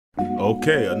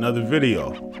Okay, another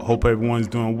video. I hope everyone's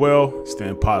doing well,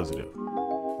 staying positive.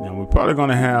 Now we're probably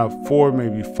gonna have 4,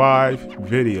 maybe 5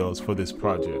 videos for this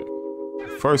project.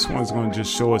 The first one's gonna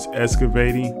just show us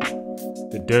excavating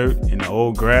the dirt and the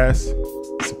old grass.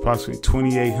 It's approximately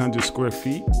 2,800 square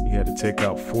feet. We had to take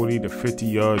out 40 to 50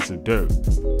 yards of dirt.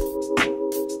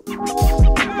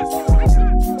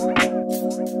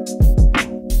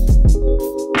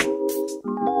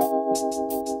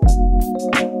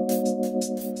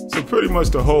 Pretty much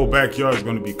the whole backyard is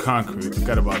going to be concrete. We've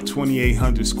got about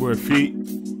 2,800 square feet.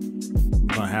 We're going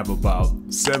to have about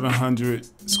 700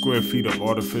 square feet of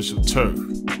artificial turf.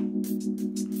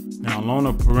 Now along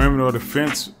the perimeter of the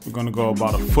fence, we're going to go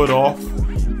about 1 foot off.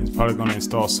 It's probably going to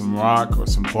install some rock or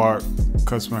some bark.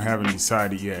 Customer haven't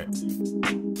decided yet.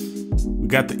 We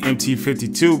got the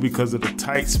MT52 because of the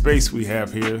tight space we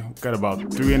have here. We've got about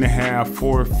 3.5 to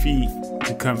 4 feet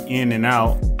to come in and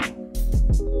out.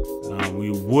 We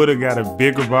would have got a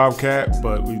bigger bobcat,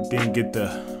 but we didn't get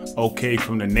the okay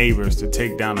from the neighbors to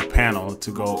take down the panel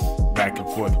to go back and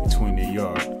forth between their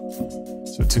yard.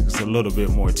 So it took us a little bit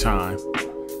more time,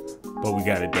 but we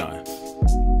got it done.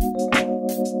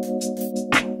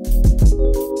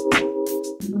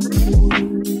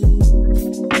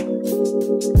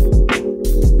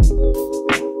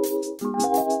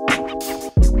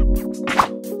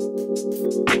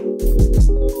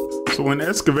 So when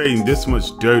excavating this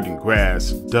much dirt and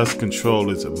grass, dust control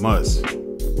is a must.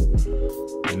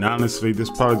 And honestly,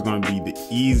 this probably is going to be the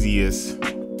easiest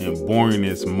and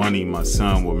boringest money my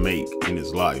son will make in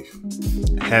his life.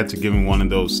 I had to give him one of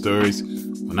those stories.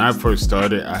 When I first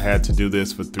started, I had to do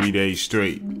this for 3 days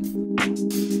straight.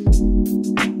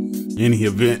 In the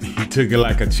event, he took it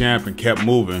like a champ and kept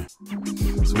moving.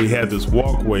 So we had this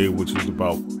walkway, which was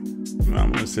about,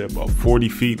 I'm gonna say about 40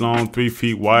 feet long, 3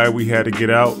 feet wide. We had to get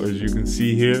out, as you can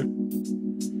see here.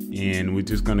 And we're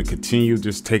just gonna continue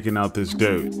just taking out this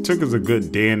dirt. It took us a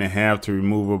good day and a half to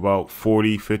remove about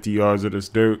 40, 50 yards of this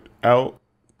dirt out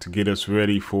to get us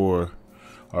ready for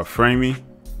our framing.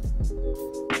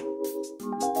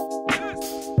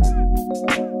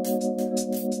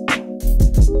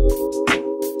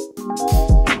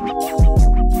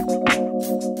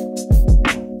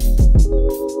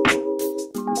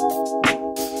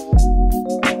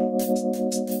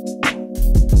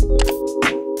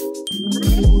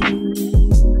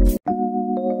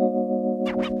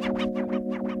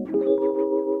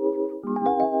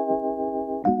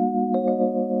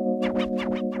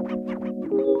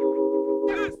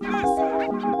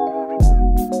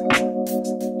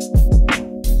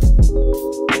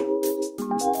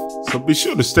 So be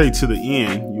sure to stay to the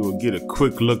end. You will get a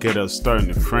quick look at us starting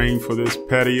the frame for this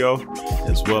patio,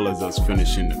 as well as us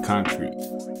finishing the concrete.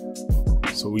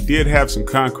 So we did have some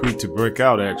concrete to break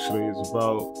out actually. It's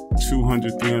about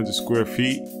 200, 300 square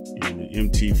feet in the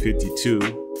MT52.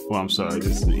 Well, I'm sorry,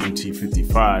 this is the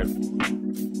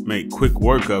MT55. Made quick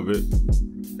work of it,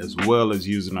 as well as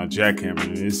using our jackhammer.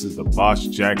 And this is the Bosch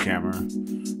jackhammer.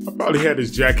 I probably had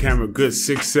this jackhammer a good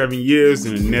 6-7 years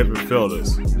and it never failed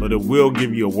us, but it will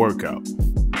give you a workout.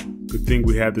 Good thing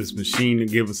we have this machine to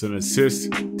give us an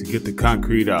assist to get the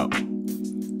concrete out.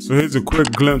 So here's a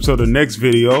quick glimpse of the next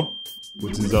video,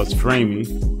 which is us framing.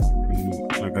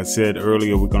 Like I said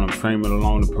earlier, we're gonna frame it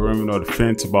along the perimeter of the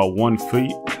fence about 1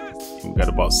 foot. We got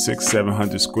about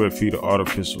 600-700 square feet of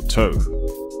artificial turf.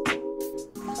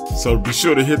 So be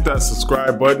sure to hit that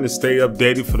subscribe button to stay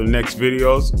updated for the next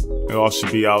videos. They all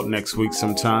should be out next week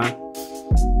sometime.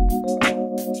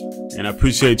 And I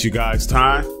appreciate you guys'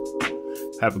 time.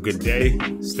 Have a good day,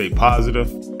 stay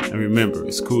positive, and remember,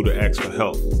 it's cool to ask for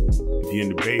help. If you're in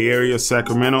the Bay Area,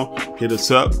 Sacramento, hit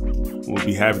us up. We'll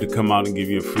be happy to come out and give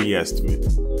you a free estimate.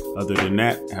 Other than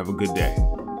that, have a good day.